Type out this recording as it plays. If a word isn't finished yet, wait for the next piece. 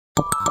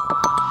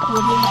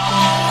Audio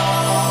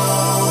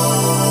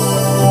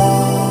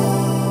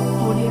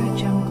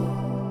Jungle.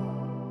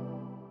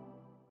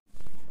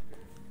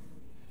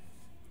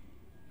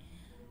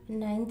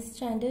 Ninth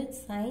Standard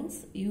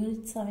Science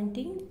Unit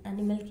 17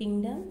 Animal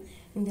Kingdom.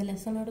 In the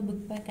lesson of the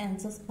book back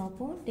answers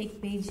papo.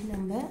 Take page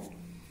number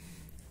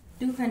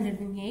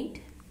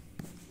 208.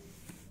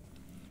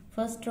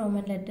 First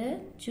Roman letter.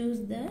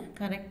 Choose the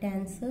correct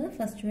answer.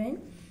 First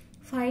one.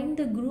 Find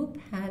the group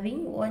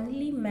having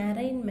only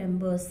marine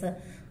members.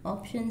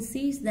 Option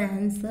C is the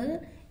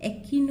answer.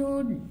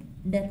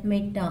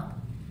 Echinodermata.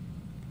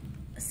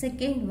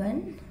 Second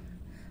one.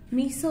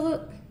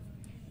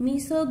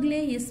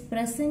 Mesogle is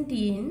present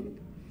in.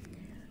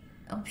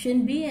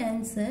 Option B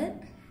answer.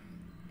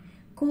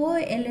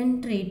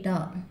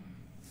 Coelenterata.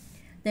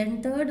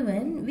 Then third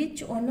one.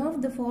 Which one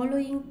of the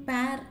following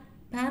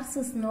pairs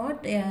is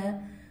not a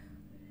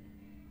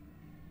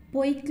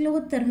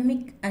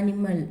poikilothermic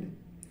animal?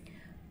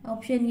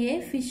 Option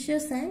A,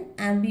 fishes and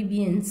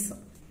amphibians.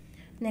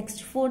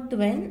 Next, fourth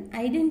one,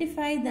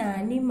 identify the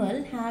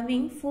animal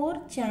having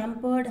 4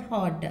 chamfered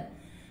heart.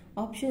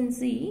 Option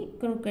C,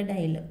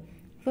 crocodile.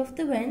 Fifth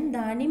one, the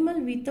animal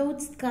without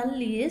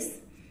skull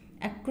is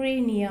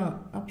Acrania.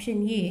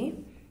 Option A,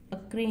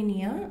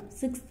 Acrania.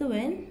 Sixth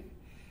one,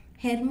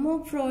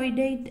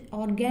 hermaphrodite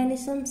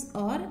organisms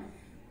are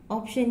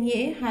option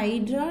A,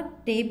 hydra,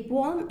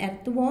 tapeworm,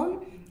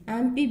 earthworm,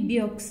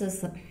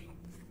 amphibioxus.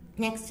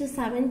 Next,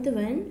 seventh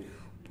one,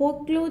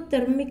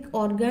 poikilothermic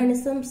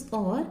organisms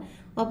are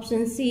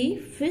option C,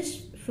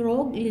 fish,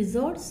 frog,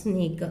 lizard,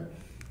 snake.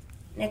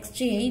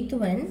 Next, eighth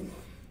one,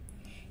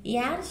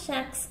 air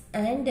sacs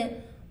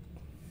and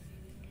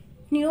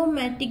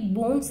pneumatic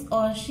bones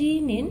are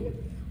seen in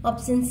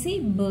option C,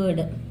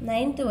 bird.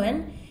 Ninth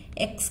one,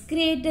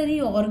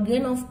 excretory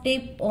organ of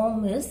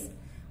tapeworm is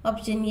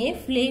option A,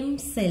 flame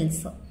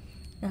cells.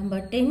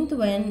 Number 10th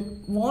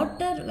one,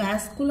 water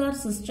vascular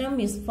system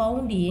is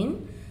found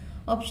in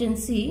option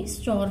C,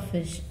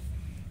 starfish.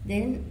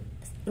 Then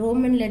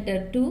Roman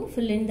letter 2,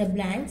 fill in the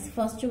blanks.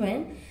 First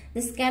one,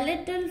 the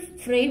skeletal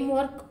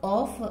framework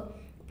of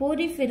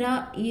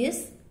porifera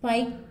is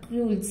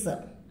spicules.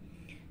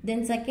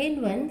 Then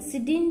second one,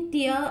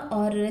 sedientia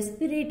or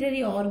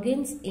respiratory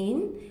organs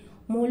in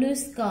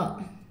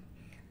mollusca.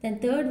 Then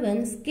third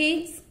one,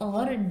 scales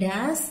or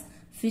dash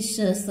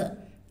fishes,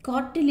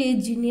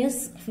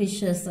 cartilaginous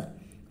fishes.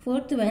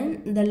 Fourth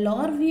one, the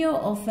larvae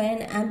of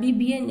an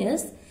amphibian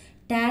is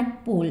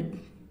tadpole.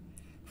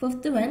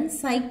 Fifth one,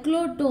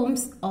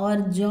 cyclotomes or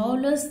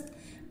jawless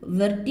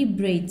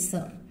vertebrates.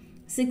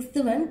 Sixth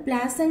one,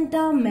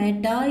 placenta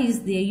mata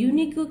is the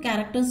unique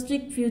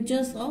characteristic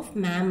features of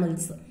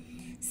mammals.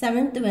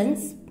 Seventh one,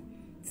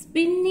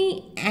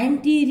 spiny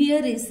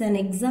anterior is an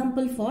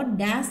example for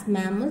dash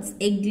mammals,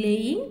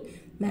 egg-laying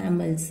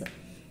mammals.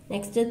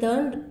 Next,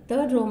 third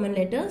Roman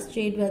letter,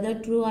 state whether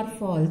true or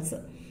false.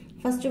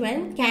 First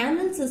one,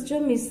 camel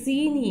system is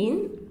seen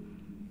in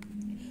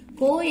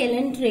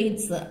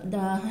coelenterates. The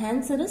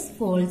answer is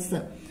false.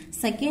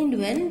 Second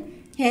one,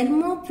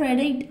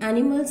 hermaphrodite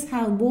animals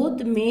have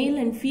both male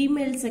and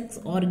female sex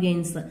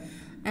organs.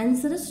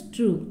 Answer is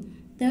true.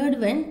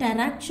 Third one,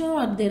 taraxa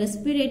or the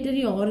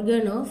respiratory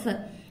organ of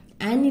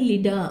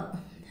Annelida.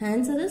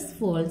 Answer is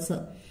false.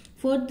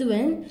 Fourth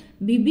one,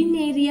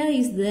 Bibinaria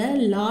is the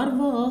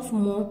larva of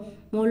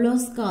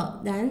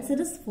mollusca. The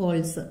answer is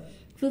false.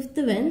 Fifth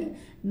one,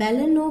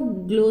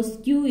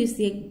 Balanogloscue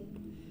is a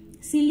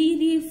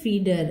ciliary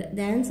feeder.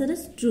 The answer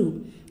is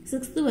true.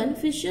 Sixth one,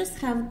 fishes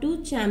have 2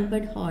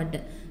 chamfered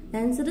heart. The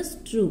answer is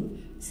true.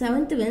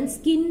 Seventh one,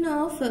 skin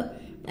of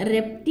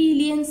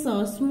reptilians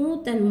are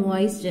smooth and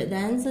moist. The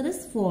answer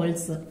is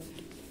false.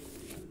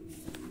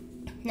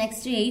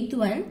 Next, eighth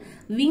one,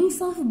 wings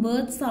of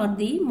birds are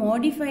the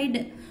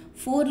modified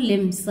 4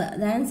 limbs. The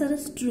answer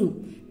is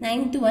true.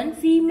 Ninth one,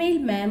 female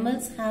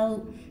mammals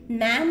have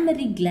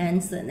mammary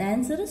glands. The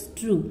answer is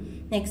true.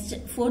 Next,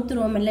 fourth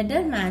Roman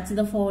letter, match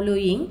the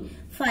following.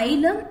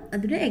 Phylum,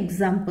 other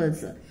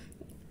examples.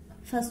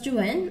 First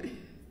one,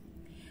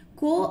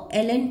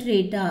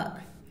 Coelenterata.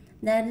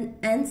 Then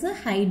answer,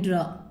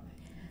 hydra.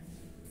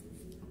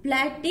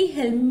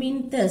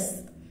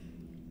 Platyhelminthes,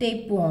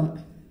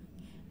 tapeworm.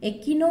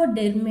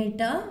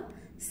 Echinodermata,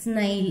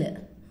 snail.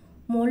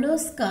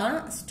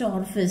 Mollusca,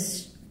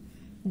 starfish.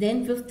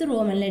 Then fifth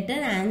Roman letter,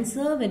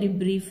 answer very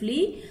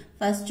briefly.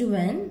 First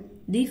one,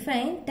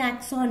 define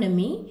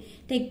taxonomy.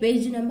 Take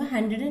page number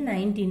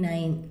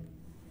 199.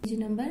 Page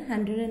number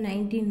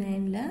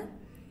 199 la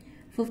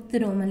fifth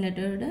Roman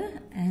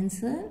letter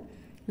answer.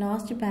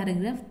 Last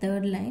paragraph,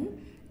 third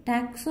line.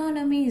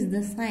 Taxonomy is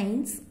the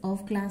science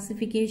of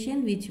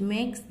classification which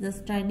makes the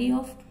study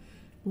of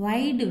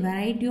wide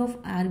variety of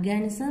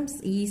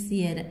organisms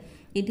easier.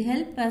 It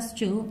helps us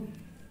to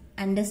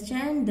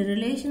understand the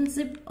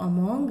relationship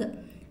among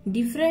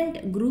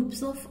different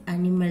groups of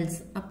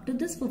animals. Up to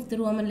this fifth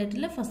Roman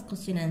letter, first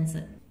question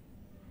answer.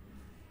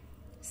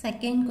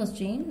 Second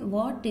question,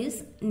 what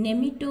is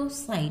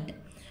nematocyte?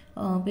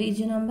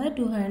 Page number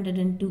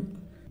 202.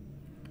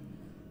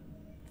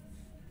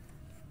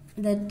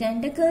 The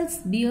tentacles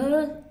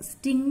bear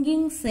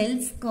stinging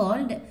cells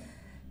called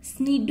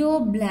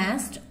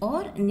cnidoblast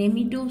or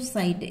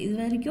nematocyte. This is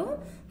the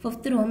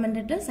fifth Roman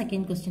letter,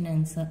 second question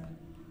answer.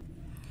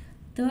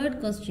 Third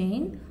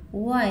question,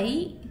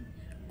 why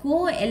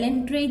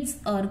coelentrates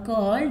are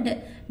called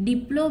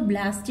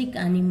diploblastic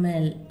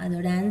animal?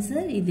 That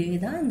answer is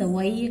the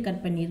y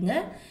cut pannirunga.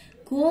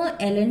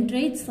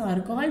 Coelentrates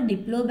are called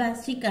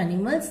diploblastic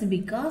animals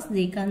because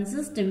they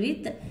consist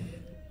with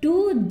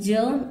two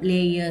germ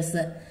layers,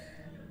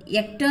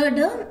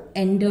 ectoderm,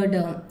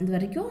 endoderm. This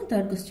is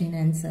third question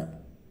answer.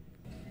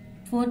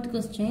 Fourth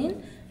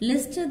question,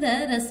 list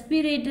the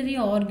respiratory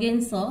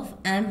organs of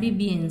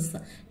amphibians.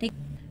 Take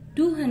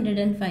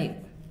 205.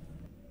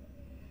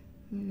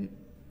 In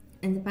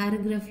the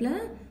paragraph la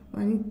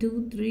 1,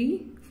 2,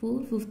 3,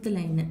 4, 5th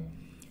line.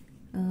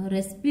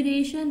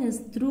 Respiration is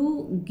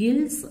through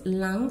gills,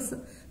 lungs,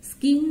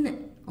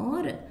 skin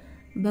or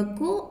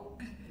buccopharynx.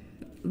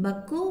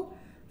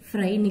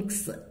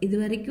 This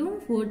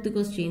is fourth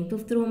question.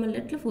 Fifth Roman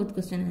letter, fourth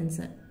question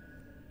answer.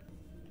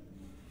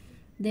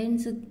 Then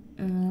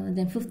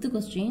fifth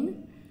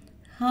question,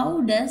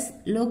 how does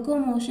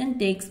locomotion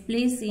takes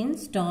place in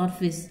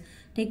starfish?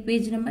 Take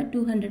page number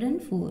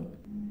 204.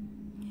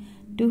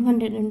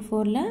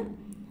 204 la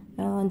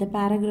the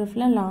paragraph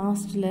la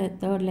last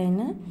third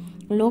line,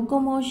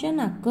 locomotion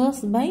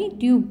occurs by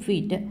tube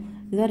feet.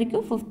 This is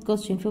fifth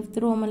question. Fifth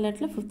Roman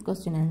letter, fifth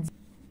question answer.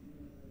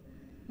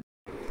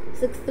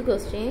 Sixth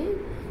question,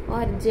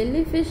 are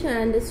jellyfish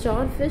and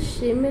starfish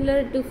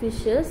similar to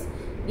fishes?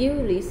 Give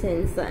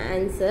reasons.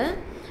 Answer,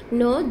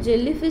 no,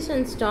 jellyfish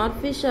and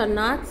starfish are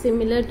not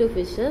similar to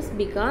fishes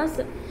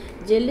because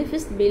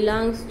jellyfish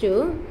belongs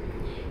to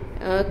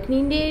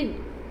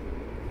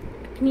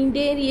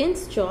cnidarians,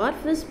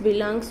 starfish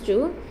belongs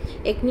to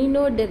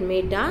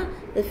echinodermata.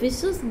 The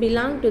fishes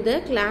belong to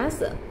the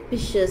class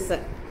fishes.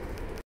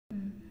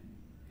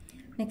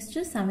 Next,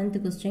 seventh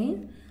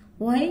question,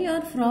 why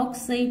are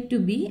frogs said to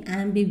be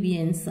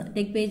amphibians?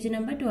 Take page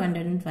number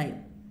 205.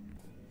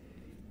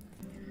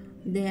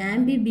 The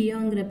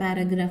amphibian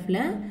paragraph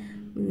la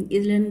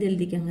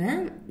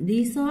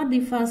these are the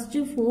first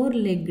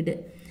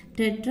four-legged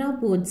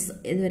tetrapods.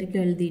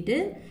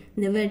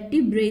 The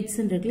vertebrates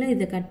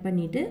cut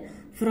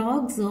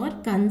frogs are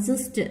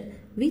consist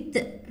with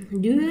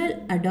dual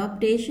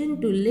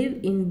adaptation to live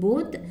in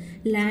both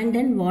land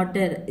and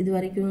water.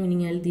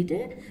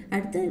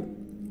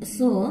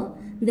 So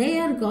they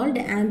are called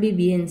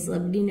amphibians.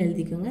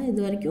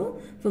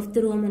 Fifth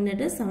Roman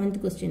letter, seventh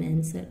question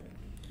answer.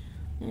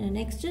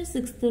 Next,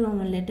 sixth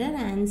Roman letter,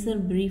 answer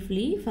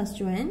briefly.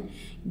 First one,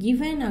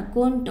 give an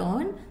account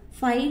on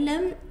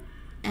phylum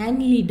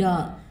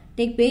Annelida.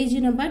 Take page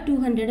number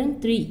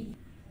 203.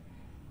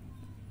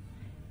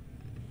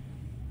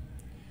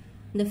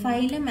 The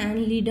phylum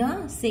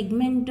Annelida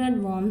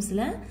segmented worms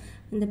la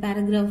in the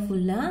paragraph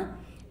full.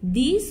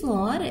 These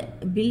are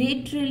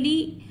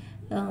bilaterally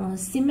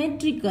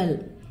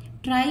symmetrical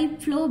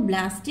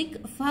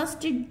trifloblastic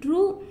first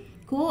true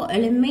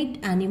co-element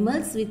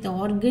animals with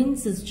organ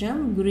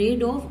system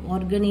grade of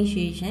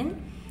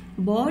organization.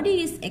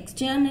 Body is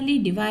externally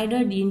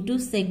divided into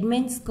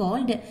segments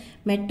called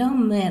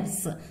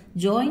metamers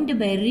joined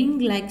by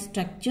ring-like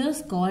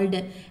structures called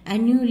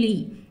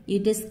annuli.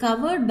 It is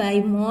covered by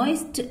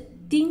moist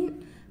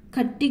thin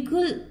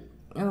cuticle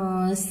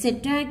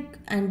setac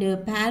and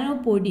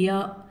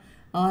parapodia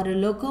or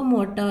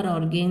locomotor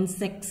organs.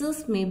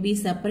 Sexes may be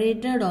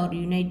separated or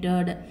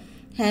united.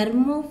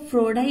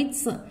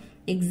 Hermaphrodites,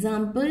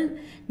 example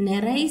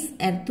Nereis,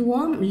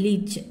 earthworm,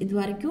 leech. This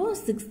is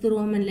sixth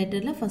Roman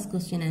letter la first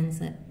question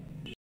answer.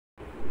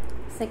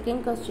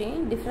 Second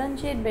question,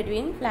 differentiate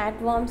between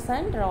flatworms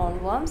and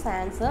roundworms.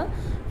 Answer,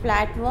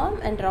 flatworm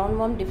and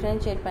roundworm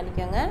differentiate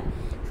panikanga.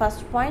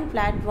 First point,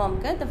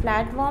 flatworm. The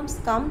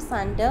flatworms comes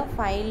under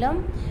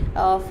phylum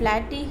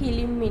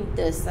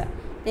Platyhelminthes.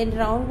 Then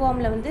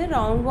roundworm la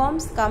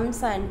roundworms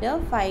comes under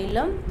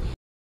phylum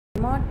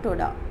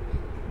Nematoda.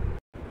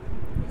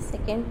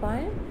 Second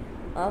point,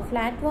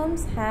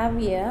 flatworms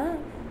have a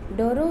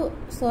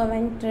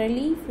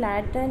dorsoventrally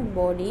flattened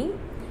body.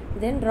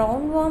 Then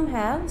roundworm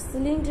have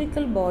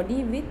cylindrical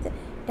body with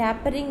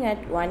tapering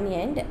at one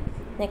end.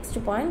 Next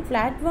point,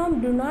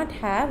 flatworm do not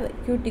have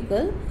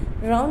cuticle.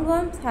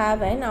 Roundworms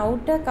have an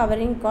outer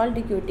covering called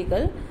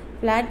cuticle.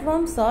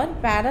 Flatworms are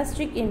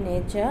parasitic in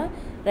nature.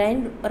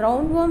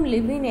 Roundworm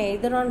live in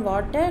either on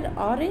water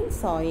or in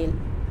soil.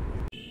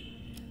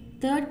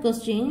 Third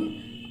question,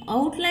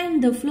 outline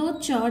the flow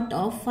chart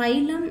of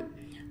phylum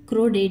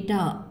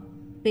Chordata.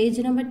 Page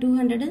number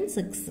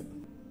 206.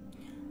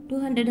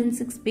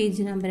 206 page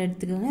number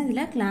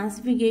எடுத்துக்கோங்க.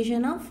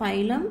 classification of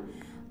phylum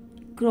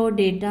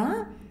Chordata.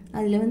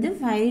 அதில்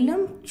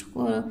phylum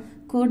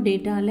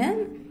Chordata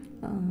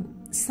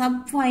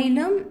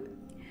subphylum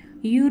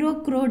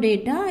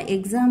Eurochordata,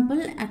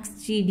 example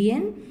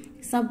Ascidian.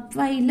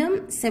 Subphylum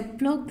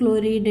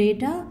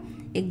Cephalochloridata,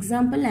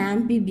 example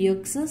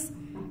Amphibioxus.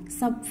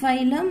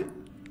 Subphylum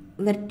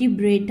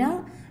Vertebrata,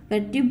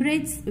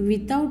 vertebrates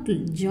without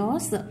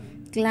jaws.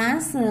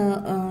 class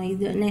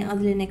இது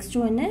next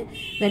one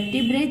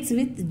vertebrates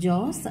with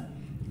jaws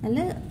அல்ல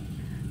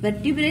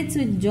vertebrates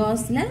with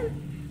jaws ல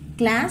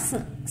class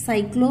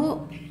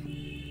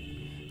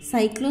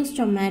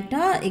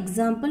cyclostomata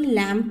example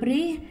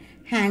lamprey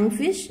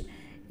hagfish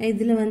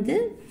இதுல வந்து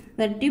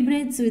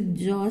vertebrates with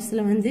jaws ல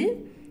வந்து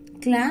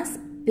class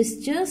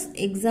pisces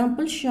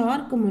example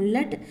shark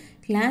mullet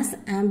class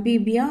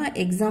amphibia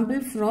example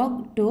frog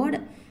toad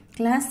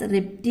class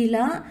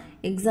reptilia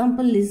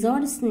example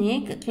lizard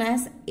snake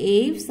class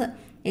aves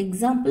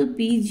example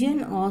pigeon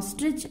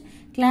ostrich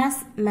class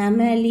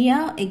mammalia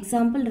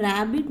example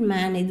rabbit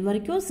man இது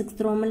வரைக்கும் 6th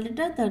Roman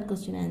letter third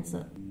question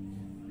answer.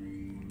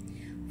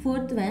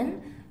 Fourth one,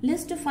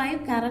 list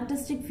 5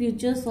 characteristic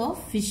features of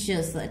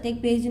fishes. Take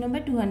page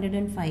number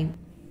 205.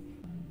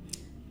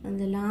 And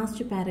the last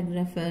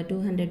paragraph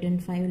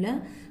 205 la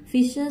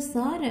fishes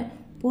are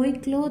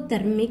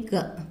poikilothermic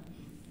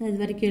இது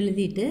வரைக்கும்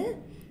எழுதிட்டு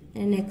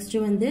next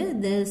வந்து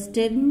the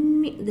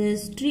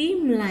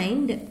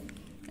streamlined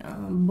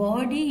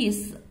body is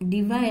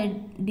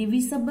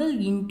divisible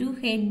into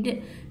head,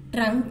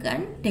 trunk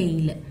and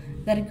tail.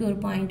 வரைக்கும் ஒரு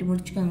point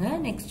முடிச்சுக்கோங்க.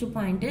 Next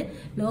point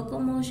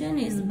locomotion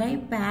is by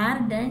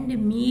paired and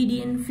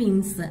median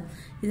fins.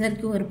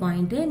 இதற்கு ஒரு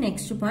point.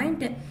 Next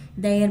point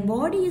their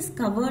body is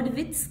covered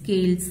with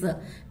scales.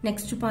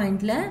 Next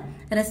பாயிண்ட்ல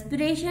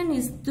respiration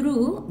is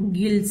through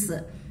gills.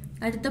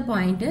 அடுத்த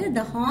point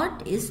the heart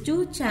is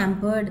two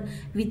chambered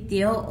with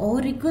a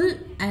auricle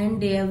and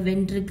a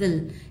ventricle.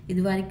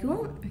 இது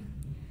வரைக்கும்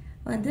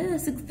வந்து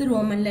 6th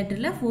Roman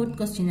letterல 4th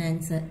question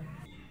answer.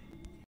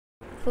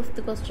 5th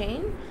question,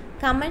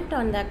 comment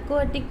on the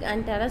aquatic and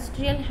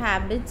terrestrial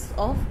habits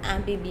of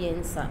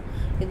amphibians.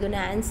 இதோட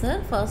answer.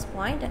 First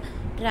point,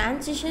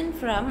 transition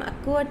from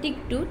aquatic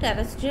to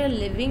terrestrial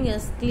living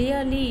is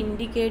clearly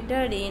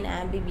indicated in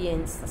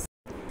amphibians.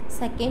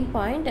 Second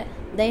point,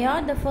 they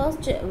are the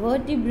first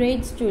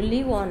vertebrates to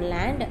live on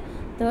land.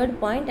 Third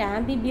point,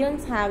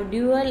 amphibians have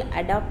dual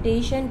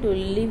adaptation to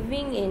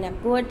living in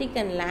aquatic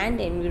and land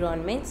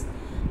environments.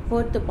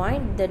 Fourth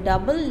point, the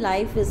double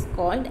life is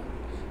called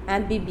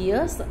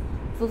amphibious.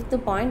 Fifth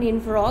point, in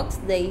frogs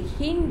the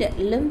hind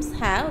limbs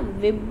have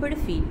webbed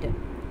feet.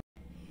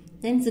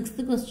 Then 6th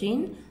question,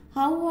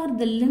 how are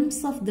the limbs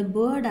of the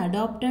bird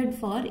adapted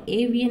for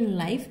avian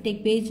life? Take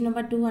page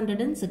number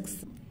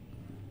 206.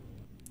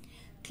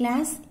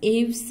 Class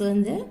aves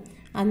வந்து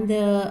அந்த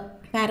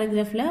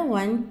paragraphல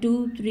 1 2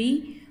 3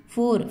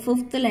 4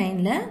 5th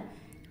lineல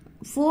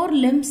 4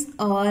 limbs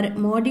are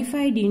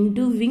modified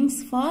into wings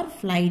for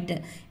flight.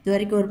 இது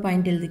வரைக்கும் ஒரு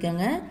point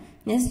எழுதிக்கங்க.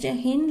 Next,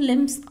 hind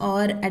limbs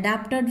are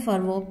adapted for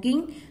walking,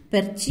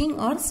 perching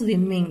or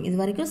swimming. இது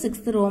வரைக்கும்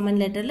 6th Roman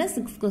letterல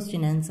 6th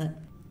question answer.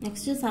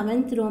 Next,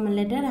 7th Roman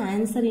letter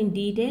answer in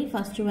detail.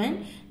 First one,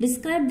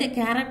 describe the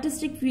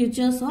characteristic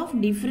features of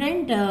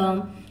different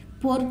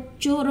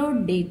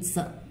porchorodates.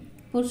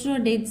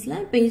 Porchorodates la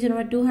page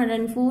number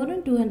 204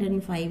 and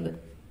 205.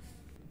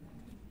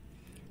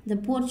 The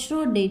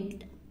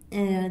porchorodate,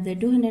 the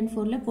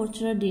 204 la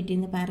porchorodate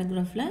in the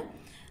paragraph la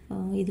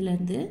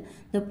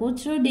the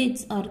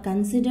porchorodates are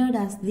considered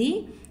as the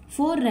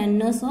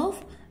forerunners of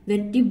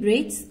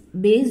vertebrates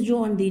based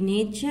on the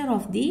nature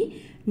of the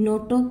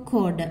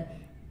notochord.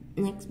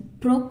 Next,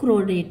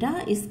 Procrodata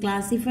is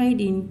classified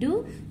into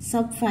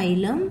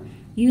subphylum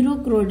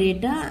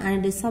Urochordata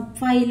and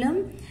subphylum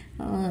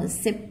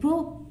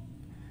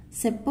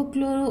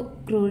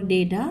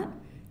Cephalochordata.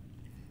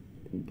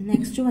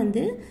 Next one,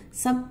 the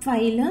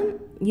subphylum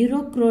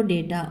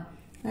Urochordata.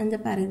 And the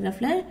paragraph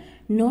la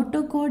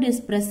notochord is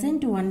present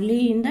only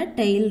in the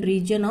tail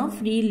region of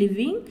free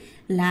living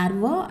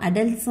larvae.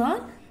 Adults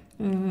are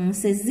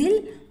sessile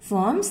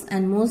forms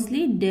and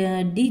mostly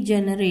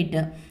degenerate.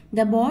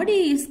 The body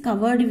is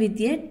covered with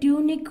a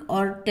tunic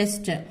or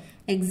test.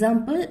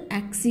 Example,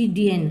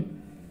 Axidian.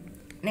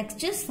 Next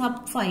is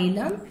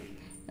subphylum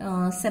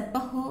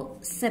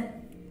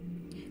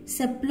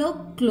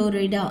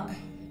Cephalochordata.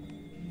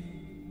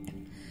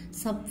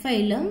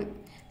 Subphylum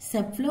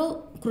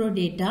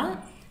Cephalochordata.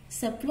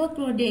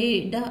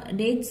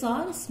 Cephalochordates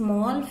are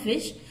small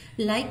fish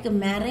like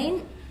marine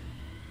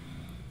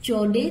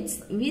chordates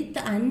with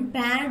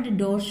unpaired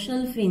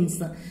dorsal fins.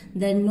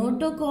 The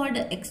notochord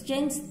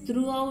extends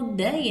throughout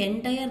the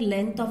entire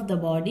length of the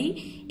body.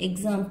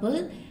 Example,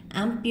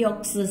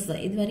 Amphioxus.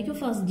 இது வரைக்கும்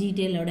first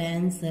detail ஓட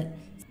answer.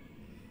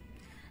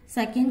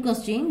 Second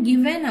question,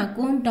 give an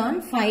account on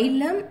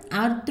phylum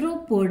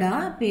Arthropoda.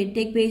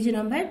 Take page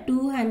number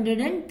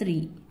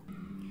 203.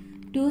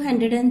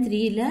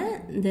 203 la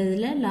the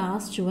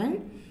last one,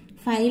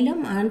 phylum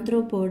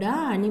Arthropoda,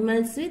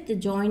 animals with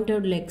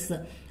jointed legs.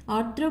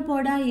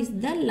 Arthropoda is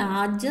the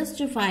largest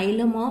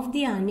phylum of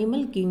the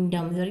animal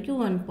kingdom. This is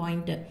one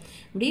point.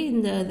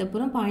 The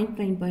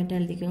point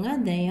எழுதிக்கோங்க.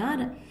 They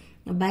are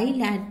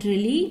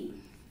bilaterally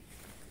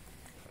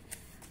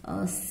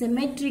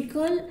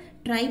symmetrical,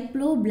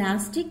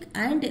 triploblastic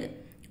and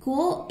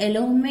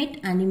co-elomate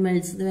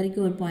animals. The very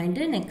good point.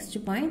 Next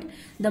point,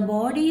 the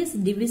body is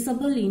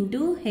divisible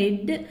into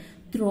head,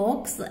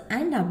 thorax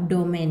and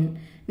abdomen.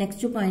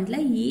 Next point,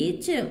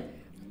 each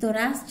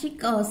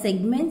thoracic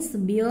segments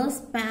bears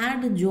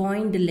paired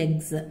joined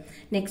legs.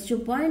 Next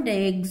point, the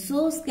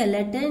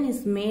exoskeleton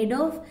is made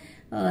of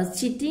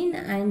chitin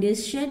and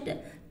is shed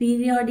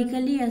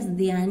periodically as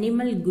the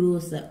animal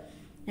grows.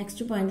 Next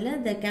point,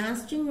 the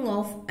casting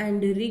of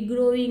and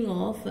regrowing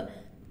of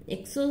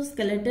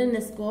exoskeleton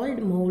is called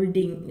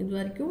molding. இது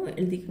வரைக்கும்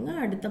எழுதிக்கங்க.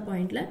 அடுத்த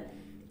பாயிண்ட்ல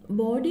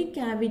body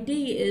cavity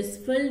is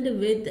filled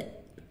with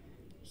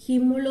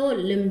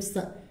hemolymphs,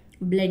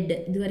 blood.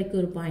 இது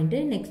வரைக்கும் ஒரு point.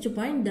 Next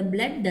point, the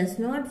blood does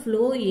not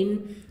flow in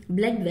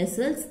blood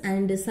vessels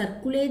and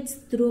circulates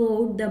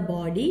throughout the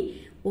body,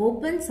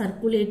 open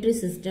circulatory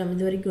system.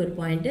 இது வரைக்கும் ஒரு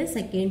point.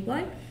 Second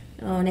point,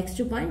 next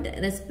point,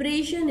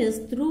 respiration is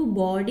through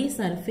body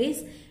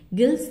surface,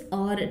 gills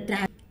or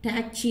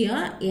trachea,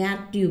 air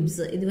tubes.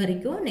 இது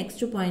வரைக்கும்.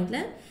 Next pointல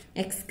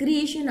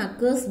excretion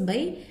occurs by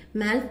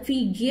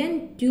Malpighian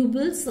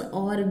tubules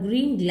or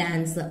green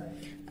glands.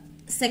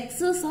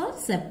 Sexes are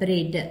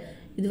separate.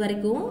 இது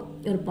வரைக்கும்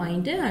ஒரு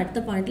point. அடுத்த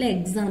பாயிண்ட்ல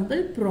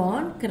example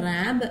prawn,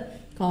 crab,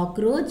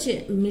 cockroach,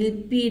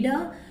 millipeda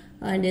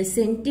and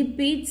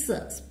centipedes,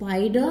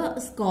 spider,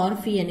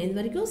 scorpion. இது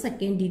வரைக்கும்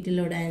second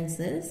டீட்டெயிலோட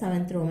answer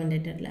 7th Roman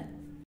letterல.